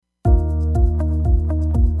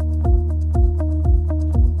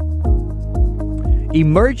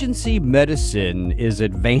Emergency medicine is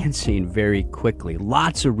advancing very quickly.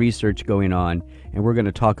 Lots of research going on, and we're going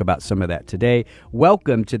to talk about some of that today.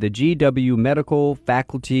 Welcome to the GW Medical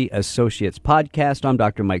Faculty Associates Podcast. I'm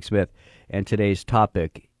Dr. Mike Smith, and today's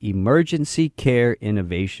topic, emergency care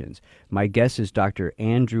innovations. My guest is Dr.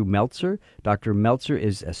 Andrew Meltzer. Dr. Meltzer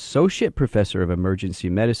is Associate Professor of Emergency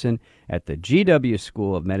Medicine at the GW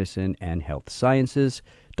School of Medicine and Health Sciences.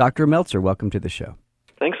 Dr. Meltzer, welcome to the show.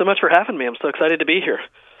 Thanks so much for having me. I'm so excited to be here.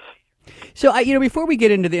 So, before we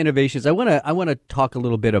get into the innovations, I want to talk a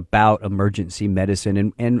little bit about emergency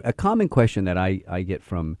medicine and a common question that I get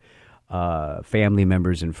from family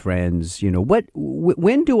members and friends.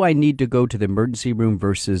 When do I need to go to the emergency room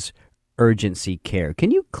versus urgency care?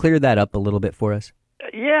 Can you clear that up a little bit for us?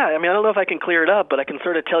 Yeah, I don't know if I can clear it up, but I can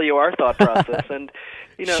sort of tell you our thought process. And,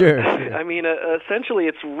 Sure. Essentially,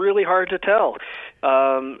 it's really hard to tell.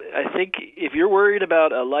 I think if you're worried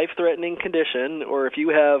about a life-threatening condition, or if you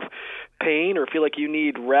have pain or feel like you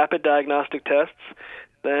need rapid diagnostic tests,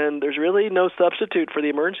 then there's really no substitute for the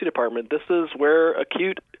emergency department. This is where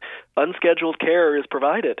acute, unscheduled care is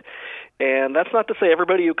provided. And that's not to say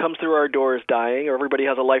everybody who comes through our door is dying or everybody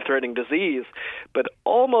has a life-threatening disease, but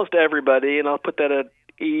almost everybody, and I'll put that at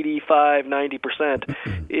 85, 90%,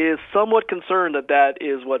 is somewhat concerned that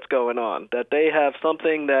is what's going on, that they have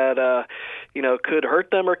something that could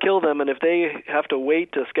hurt them or kill them, and if they have to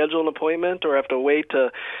wait to schedule an appointment or have to wait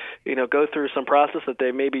to go through some process that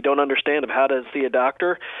they maybe don't understand of how to see a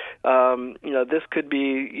doctor, this could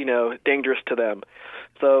be dangerous to them.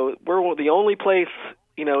 So we're the only place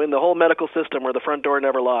in the whole medical system where the front door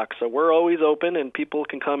never locks. So we're always open, and people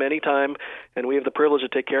can come anytime, and we have the privilege to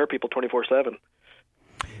take care of people 24/7.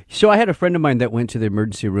 So I had a friend of mine that went to the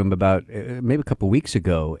emergency room about maybe a couple of weeks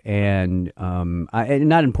ago, and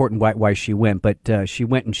not important why she went, but she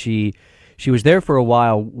went and she was there for a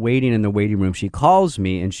while waiting in the waiting room. She calls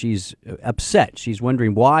me and she's upset. She's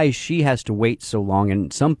wondering why she has to wait so long,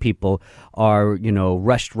 and some people are,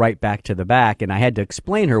 rushed right back to the back, and I had to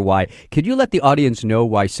explain her why. Could you let the audience know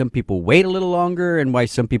why some people wait a little longer and why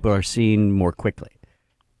some people are seen more quickly?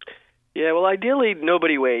 Yeah, well, ideally,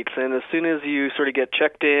 nobody waits, and as soon as you sort of get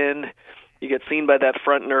checked in, you get seen by that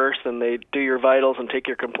front nurse, and they do your vitals and take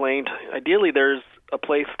your complaint. Ideally, there's a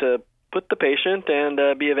place to put the patient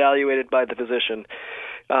and be evaluated by the physician.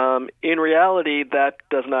 In reality, that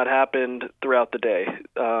does not happen throughout the day.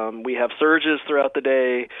 We have surges throughout the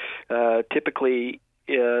day, typically.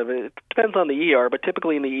 It depends on the ER, but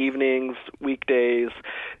typically in the evenings, weekdays,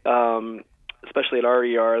 especially at our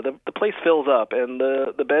ER, the place fills up, and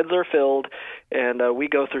the beds are filled, and we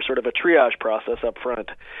go through sort of a triage process up front.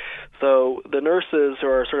 So the nurses, who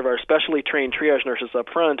are sort of our specially trained triage nurses up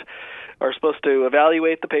front, are supposed to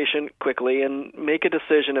evaluate the patient quickly and make a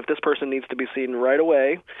decision if this person needs to be seen right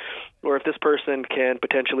away or if this person can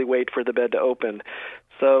potentially wait for the bed to open.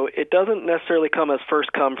 So it doesn't necessarily come as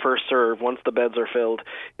first come, first serve once the beds are filled.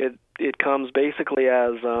 It comes basically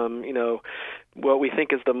as, what we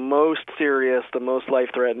think is the most serious, the most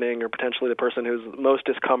life-threatening, or potentially the person who's most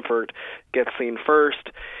discomfort gets seen first.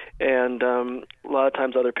 And a lot of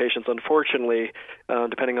times other patients, unfortunately,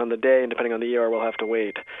 depending on the day and depending on the ER, will have to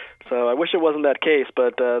wait. So I wish it wasn't that case,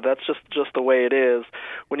 but that's just the way it is.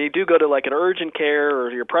 When you do go to like an urgent care or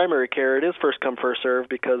your primary care, it is first come, first serve,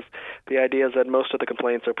 because the idea is that most of the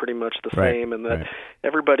complaints are pretty much the same, and that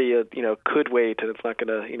everybody could wait, and it's not going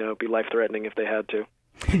to be life-threatening if they had to.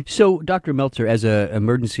 So, Dr. Meltzer, as an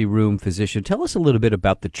emergency room physician, tell us a little bit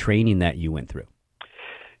about the training that you went through.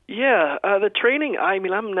 Yeah, the training, I'm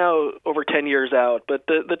now over 10 years out, but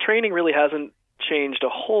the training really hasn't changed a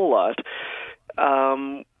whole lot.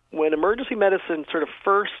 When emergency medicine sort of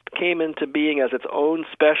first came into being as its own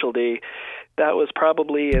specialty, that was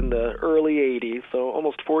probably in the early 80s, so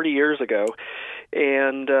almost 40 years ago.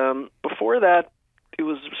 And before that, it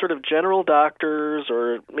was sort of general doctors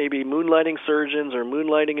or maybe moonlighting surgeons or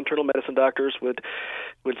moonlighting internal medicine doctors would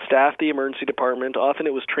staff the emergency department. Often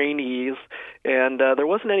it was trainees, and there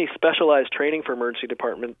wasn't any specialized training for emergency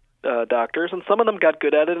department doctors, and some of them got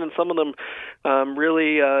good at it, and some of them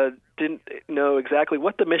really didn't know exactly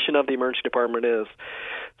what the mission of the emergency department is.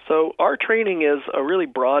 So our training is a really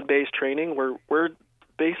broad-based training. We're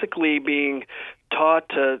basically being taught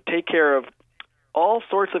to take care of all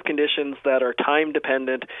sorts of conditions that are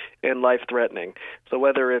time-dependent and life-threatening. So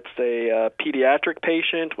whether it's a pediatric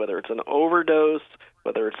patient, whether it's an overdose,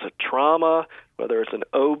 whether it's a trauma, whether it's an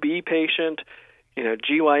OB patient,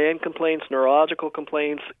 GYN complaints, neurological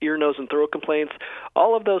complaints, ear, nose, and throat complaints,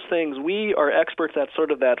 all of those things, we are experts at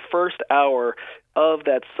sort of that first hour of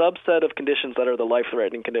that subset of conditions that are the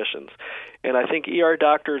life-threatening conditions. And I think ER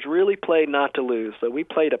doctors really play not to lose. So we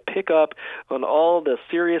play to pick up on all the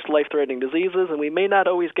serious life-threatening diseases, and we may not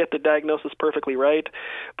always get the diagnosis perfectly right,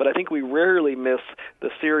 but I think we rarely miss the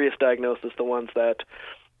serious diagnosis, the ones that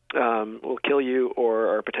will kill you or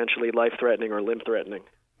are potentially life-threatening or limb-threatening.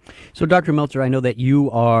 So, Dr. Meltzer, I know that you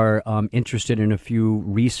are interested in a few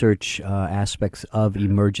research aspects of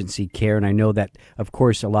emergency care, and I know that, of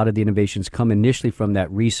course, a lot of the innovations come initially from that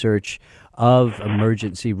research of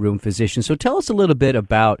emergency room physicians. So tell us a little bit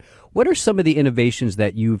about what are some of the innovations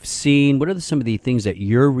that you've seen? What are some of the things that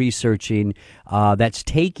you're researching that's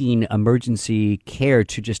taking emergency care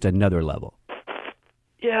to just another level?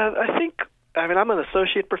 Yeah, I'm an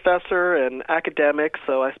associate professor and academic,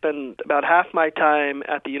 so I spend about half my time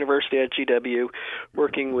at the university at GW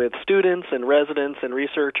working with students and residents and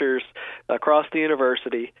researchers across the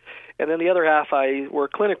university, and then the other half I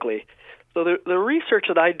work clinically. So the research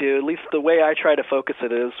that I do, at least the way I try to focus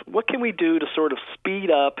it, is what can we do to sort of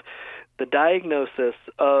speed up the diagnosis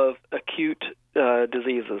of acute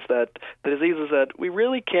diseases, the diseases that we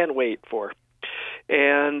really can't wait for.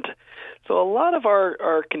 And so a lot of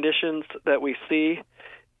our conditions that we see,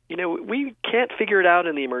 we can't figure it out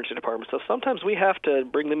in the emergency department. So sometimes we have to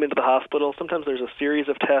bring them into the hospital. Sometimes there's a series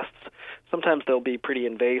of tests. Sometimes they'll be pretty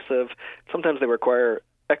invasive. Sometimes they require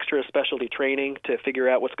extra specialty training to figure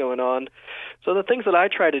out what's going on. So the things that I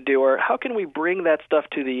try to do are, how can we bring that stuff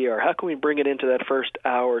to the ER? How can we bring it into that first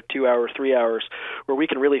hour, 2 hours, 3 hours, where we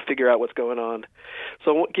can really figure out what's going on?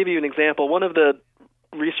 So I'll give you an example. One of the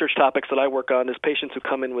research topics that I work on is patients who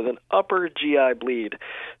come in with an upper GI bleed.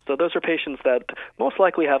 So those are patients that most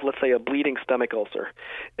likely have, let's say, a bleeding stomach ulcer.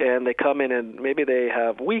 And they come in and maybe they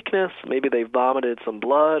have weakness, maybe they've vomited some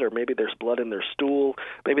blood, or maybe there's blood in their stool,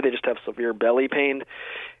 maybe they just have severe belly pain.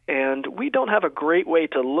 And we don't have a great way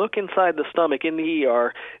to look inside the stomach in the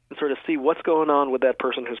ER and sort of see what's going on with that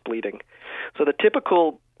person who's bleeding. So the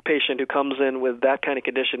typical patient who comes in with that kind of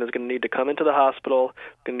condition is going to need to come into the hospital,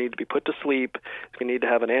 going to need to be put to sleep, is going to need to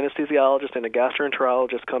have an anesthesiologist and a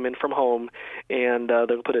gastroenterologist come in from home, and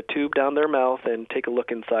they'll put a tube down their mouth and take a look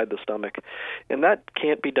inside the stomach. And that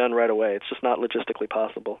can't be done right away. It's just not logistically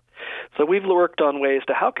possible. So we've worked on ways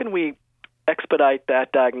to how can we expedite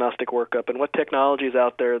that diagnostic workup and what technologies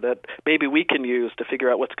out there that maybe we can use to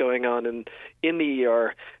figure out what's going on in the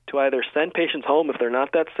ER to either send patients home if they're not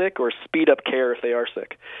that sick or speed up care if they are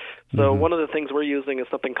sick. So one of the things we're using is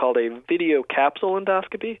something called a video capsule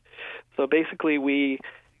endoscopy. So basically we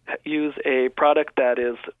use a product that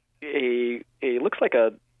is looks like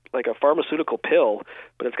a pharmaceutical pill,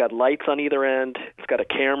 but it's got lights on either end, it's got a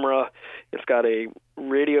camera, it's got a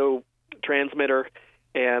radio transmitter,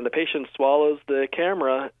 and the patient swallows the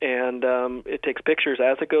camera, and it takes pictures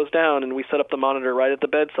as it goes down, and we set up the monitor right at the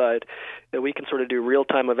bedside that we can sort of do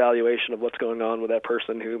real-time evaluation of what's going on with that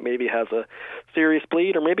person who maybe has a serious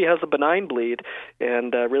bleed or maybe has a benign bleed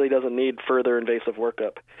and really doesn't need further invasive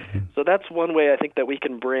workup. So that's one way I think that we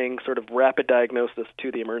can bring sort of rapid diagnosis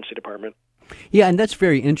to the emergency department. Yeah, and that's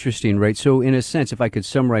very interesting, right? So in a sense, if I could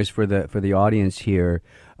summarize for the audience here,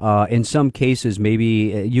 in some cases,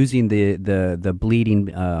 maybe using the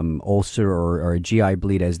bleeding ulcer or a GI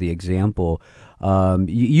bleed as the example,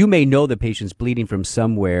 you may know the patient's bleeding from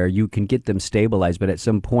somewhere. You can get them stabilized, but at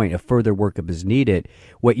some point, a further workup is needed.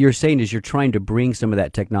 What you're saying is you're trying to bring some of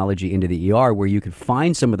that technology into the ER where you can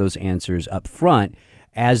find some of those answers up front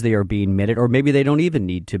as they are being admitted, or maybe they don't even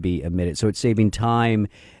need to be admitted. So it's saving time,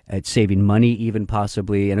 it's saving money even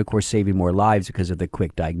possibly, and of course saving more lives because of the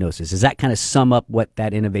quick diagnosis. Does that kind of sum up what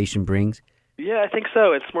that innovation brings? Yeah, I think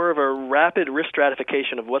so. It's more of a rapid risk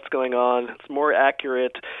stratification of what's going on. It's more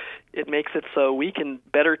accurate. It makes it so we can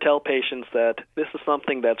better tell patients that this is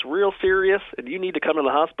something that's real serious and you need to come to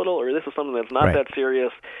the hospital, or this is something that's not that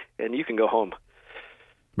serious and you can go home.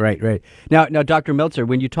 Right. Now, Dr. Meltzer,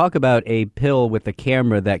 when you talk about a pill with a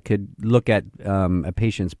camera that could look at a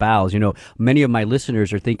patient's bowels, many of my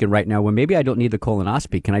listeners are thinking right now, well, maybe I don't need the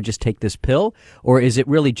colonoscopy. Can I just take this pill? Or is it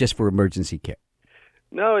really just for emergency care?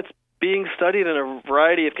 No, it's being studied in a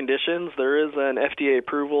variety of conditions. There is an FDA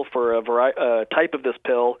approval for a type of this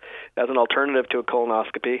pill as an alternative to a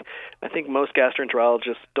colonoscopy. I think most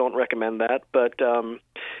gastroenterologists don't recommend that, but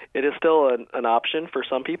it is still an option for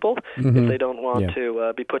some people if they don't want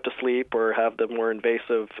to be put to sleep or have the more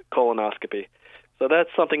invasive colonoscopy. So that's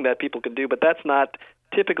something that people can do, but that's not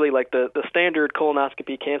typically like the standard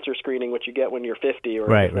colonoscopy cancer screening, which you get when you're 50 or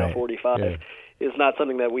now 45. is not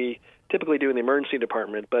something that we typically do in the emergency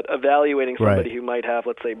department, but evaluating somebody who might have,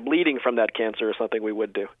 let's say, bleeding from that cancer is something we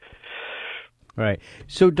would do. Right.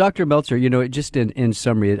 So, Dr. Meltzer, just in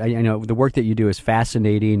summary, I know the work that you do is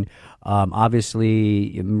fascinating.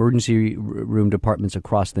 Obviously, emergency room departments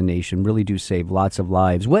across the nation really do save lots of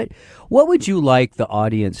lives. What would you like the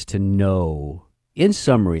audience to know, in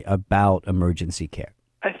summary, about emergency care?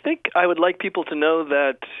 I think I would like people to know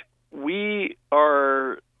that we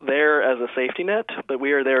are there as a safety net, but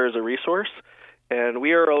we are there as a resource, and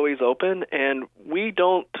we are always open, and we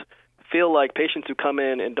don't feel like patients who come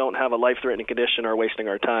in and don't have a life-threatening condition are wasting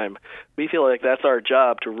our time. We feel like that's our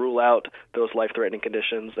job to rule out those life-threatening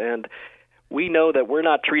conditions, and we know that we're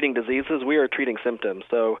not treating diseases, we are treating symptoms.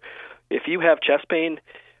 So if you have chest pain,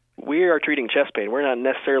 we are treating chest pain. We're not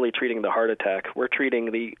necessarily treating the heart attack. We're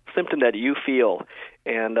treating the symptom that you feel,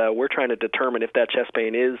 and we're trying to determine if that chest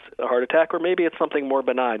pain is a heart attack or maybe it's something more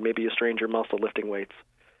benign. Maybe you strained your muscle lifting weights.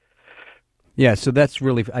 Yeah, so that's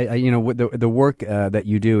really, the work that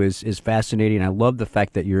you do is fascinating. I love the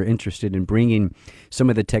fact that you're interested in bringing some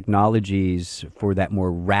of the technologies for that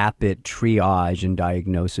more rapid triage and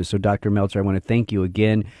diagnosis. So, Dr. Meltzer, I want to thank you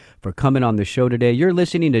again for coming on the show today. You're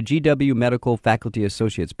listening to GW Medical Faculty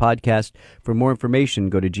Associates podcast. For more information,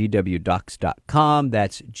 go to gwdocs.com.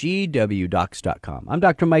 That's gwdocs.com. I'm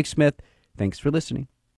Dr. Mike Smith. Thanks for listening.